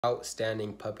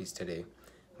Outstanding puppies today.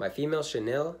 My female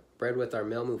Chanel bred with our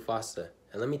male Mufasa.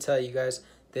 And let me tell you guys,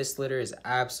 this litter is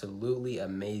absolutely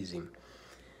amazing.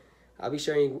 I'll be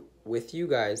sharing with you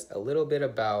guys a little bit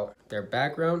about their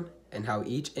background and how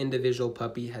each individual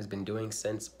puppy has been doing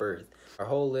since birth. Our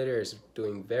whole litter is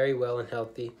doing very well and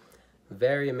healthy.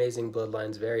 Very amazing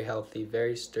bloodlines, very healthy,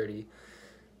 very sturdy,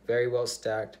 very well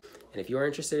stacked. And if you are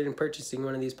interested in purchasing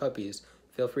one of these puppies,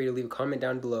 feel free to leave a comment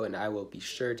down below and I will be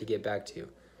sure to get back to you.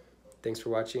 Thanks for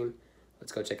watching.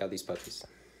 Let's go check out these puppies.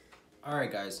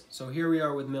 Alright guys, so here we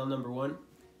are with male number 1.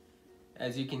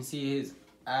 As you can see, he is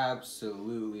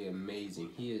absolutely amazing.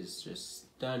 He is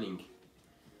just stunning.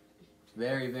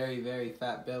 Very, very, very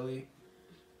fat belly.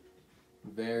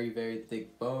 Very, very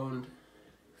thick boned.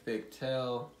 Thick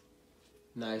tail.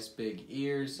 Nice big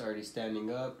ears, already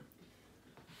standing up.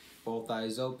 Both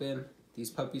eyes open.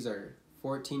 These puppies are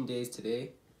 14 days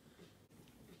today.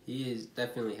 He is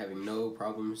definitely having no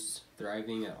problems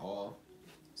thriving at all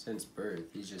since birth.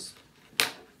 He's just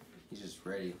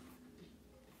ready.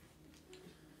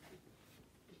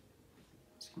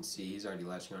 As you can see, he's already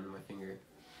latching onto my finger.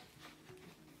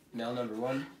 Male number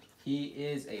 1, he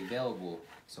is available.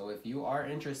 So if you are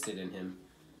interested in him,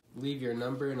 leave your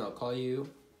number and I'll call you.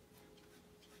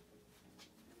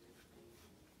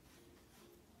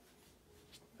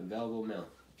 Available male.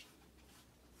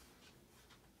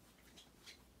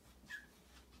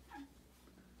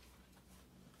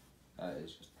 That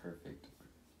is just perfect.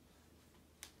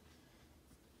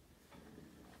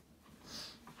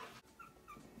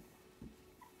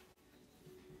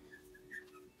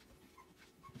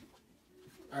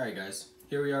 Alright guys,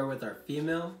 here we are with our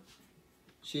female.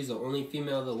 She's the only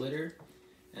female of the litter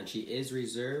and she is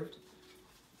reserved.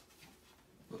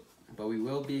 But we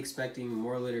will be expecting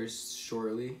more litters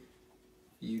shortly.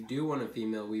 If you do want a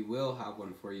female, we will have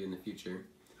one for you in the future.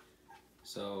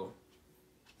 So,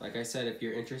 like I said, if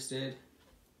you're interested,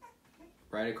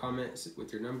 write a comment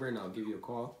with your number and I'll give you a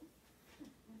call.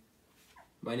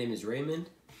 My name is Raymond.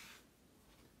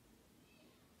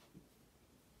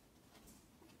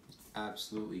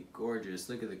 Absolutely gorgeous.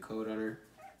 Look at the coat on her.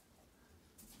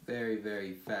 Very,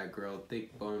 very fat girl,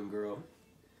 thick bone girl.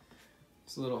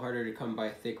 It's a little harder to come by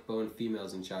thick boned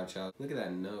females in Chow Chow. Look at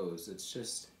that nose. It's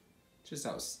just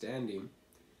outstanding.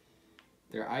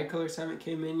 Their eye colors haven't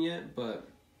came in yet, but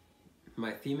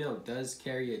my female does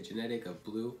carry a genetic of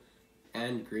blue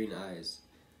and green eyes.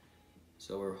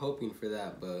 So we're hoping for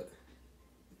that, but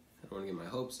I don't want to get my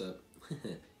hopes up.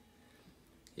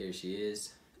 Here she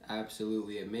is.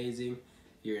 Absolutely amazing.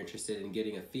 If you're interested in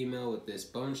getting a female with this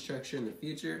bone structure in the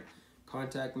future,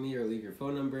 contact me or leave your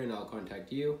phone number and I'll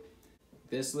contact you.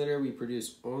 This litter we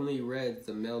produce only red.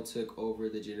 The male took over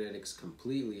the genetics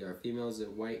completely. Our female is a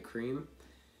white cream.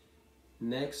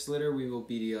 Next litter we will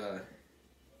be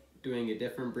doing a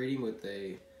different breeding with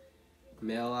a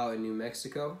male out in New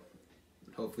Mexico.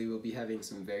 Hopefully we'll be having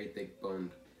some very thick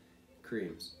boned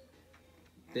creams.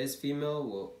 This female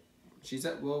will,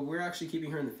 we're actually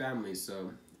keeping her in the family,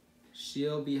 so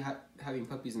she'll be having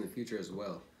puppies in the future as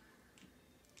well.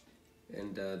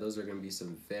 And those are going to be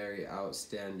some very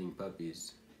outstanding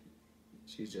puppies.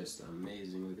 She's just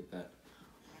amazing. Look at that.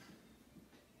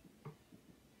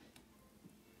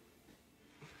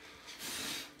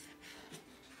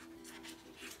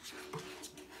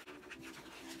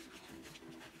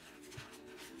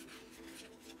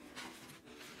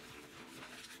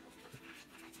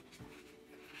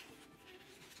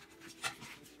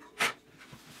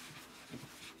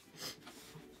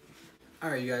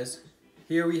 Alright you guys,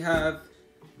 here we have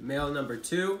male number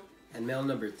 2 and male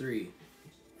number 3.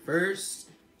 First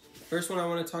one I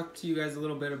want to talk to you guys a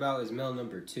little bit about is male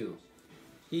number 2.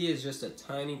 He is just a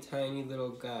tiny little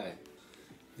guy.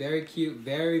 Very cute,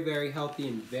 very, very healthy,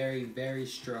 and very, very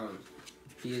strong.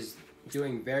 He is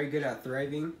doing very good at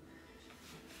thriving.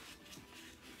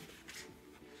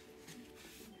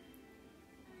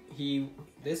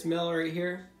 This male right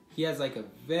here, he has like a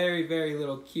very, very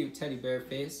little cute teddy bear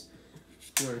face.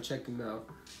 If you want to check him out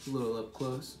a little up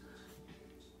close.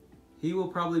 He will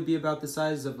probably be about the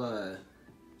size of a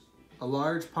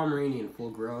large Pomeranian full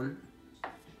grown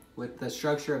with the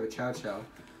structure of a Chow Chow. I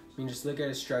mean, just look at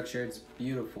his structure, it's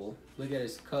beautiful. Look at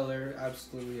his color,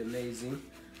 absolutely amazing.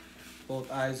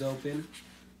 Both eyes open,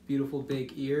 beautiful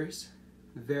big ears,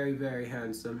 very, very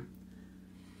handsome.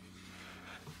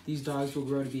 These dogs will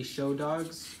grow to be show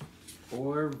dogs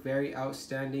or very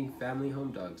outstanding family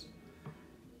home dogs.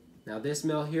 Now this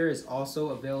male here is also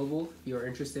available if you are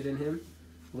interested in him.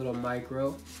 Little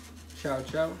micro Chow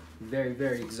Chow, very,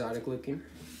 very exotic looking.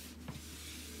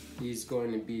 He's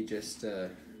going to be just a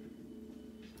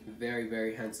very,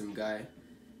 very handsome guy.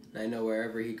 And I know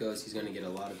wherever he goes, he's gonna get a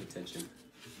lot of attention.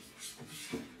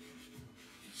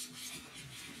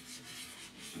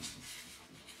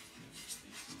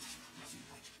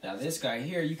 Now this guy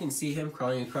here, you can see him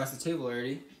crawling across the table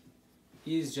already.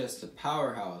 He's just a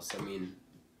powerhouse. I mean,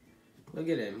 look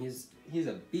at him. He's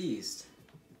a beast.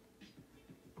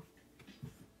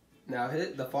 Now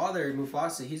the father,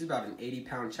 Mufasa, he's about an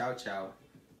 80-pound Chow Chow.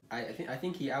 I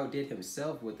think he outdid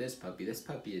himself with this puppy. This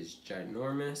puppy is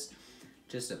ginormous,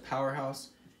 just a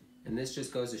powerhouse. And this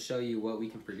just goes to show you what we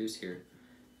can produce here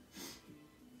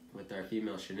with our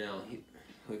female Chanel.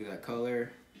 Look at that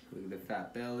color. Look at the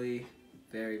fat belly.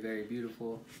 Very, very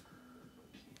beautiful.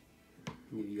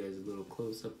 Give you guys a little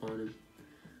close-up on him.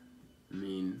 I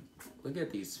mean, look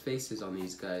at these faces on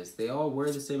these guys. They all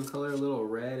wear the same color, a little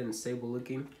red and sable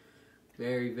looking.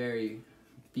 Very, very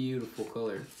beautiful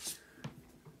color.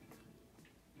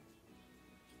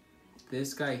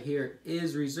 This guy here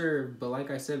is reserved, but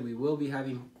like I said, we will be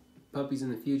having puppies in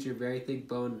the future. Very thick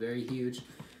bone, very huge,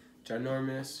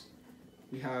 ginormous.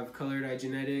 We have colored eye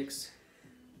genetics.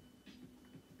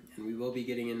 And we will be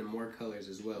getting into more colors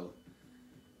as well.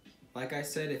 Like I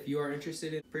said, if you are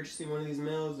interested in purchasing one of these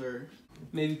males or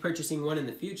maybe purchasing one in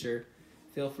the future,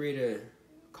 feel free to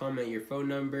comment your phone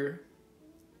number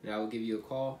and I will give you a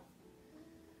call.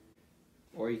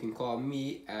 Or you can call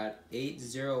me at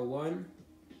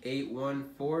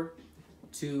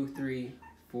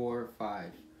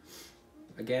 801-814-2345.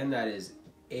 Again, that is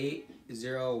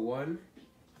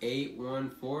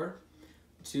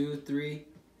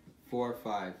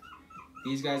 801-814-2345.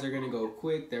 These guys are gonna go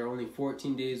quick. They're only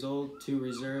 14 days old, 2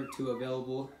 reserved, 2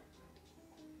 available.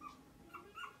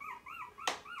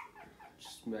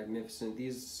 Just magnificent.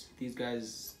 These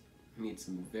guys need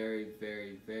some very,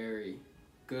 very, very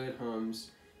good homes.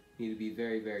 Need to be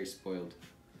very, very spoiled.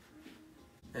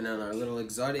 And on our little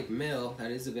exotic male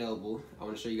that is available, I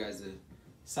want to show you guys the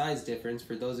size difference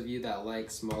for those of you that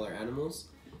like smaller animals.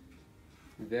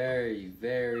 Very,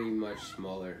 very much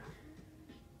smaller.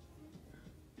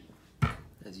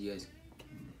 As you guys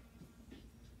can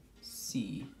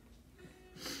see,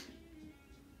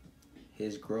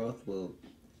 his growth will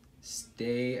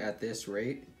stay at this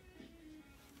rate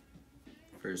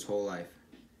for his whole life.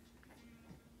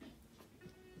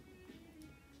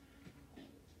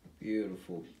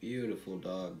 Beautiful, beautiful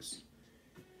dogs.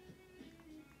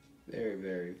 Very,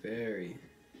 very, very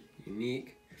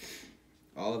unique.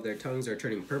 All of their tongues are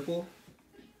turning purple.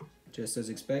 Just as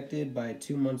expected, by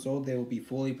 2 months old, they will be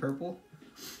fully purple,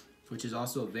 which is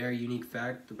also a very unique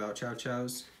fact about Chow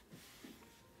Chows.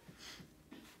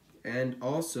 And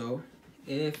also,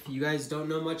 if you guys don't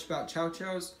know much about Chow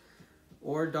Chows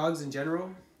or dogs in general,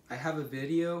 I have a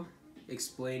video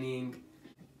explaining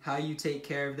how you take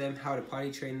care of them, how to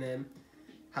potty train them,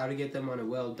 how to get them on a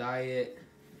well diet,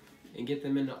 and get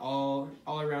them into all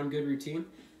around good routine.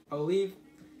 I'll leave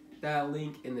that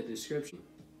link in the description.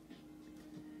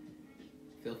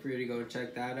 Feel free to go and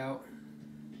check that out.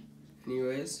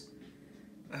 Anyways,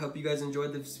 I hope you guys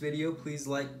enjoyed this video. Please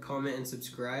like, comment, and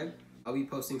subscribe. I'll be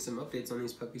posting some updates on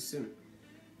these puppies soon.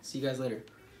 See you guys later.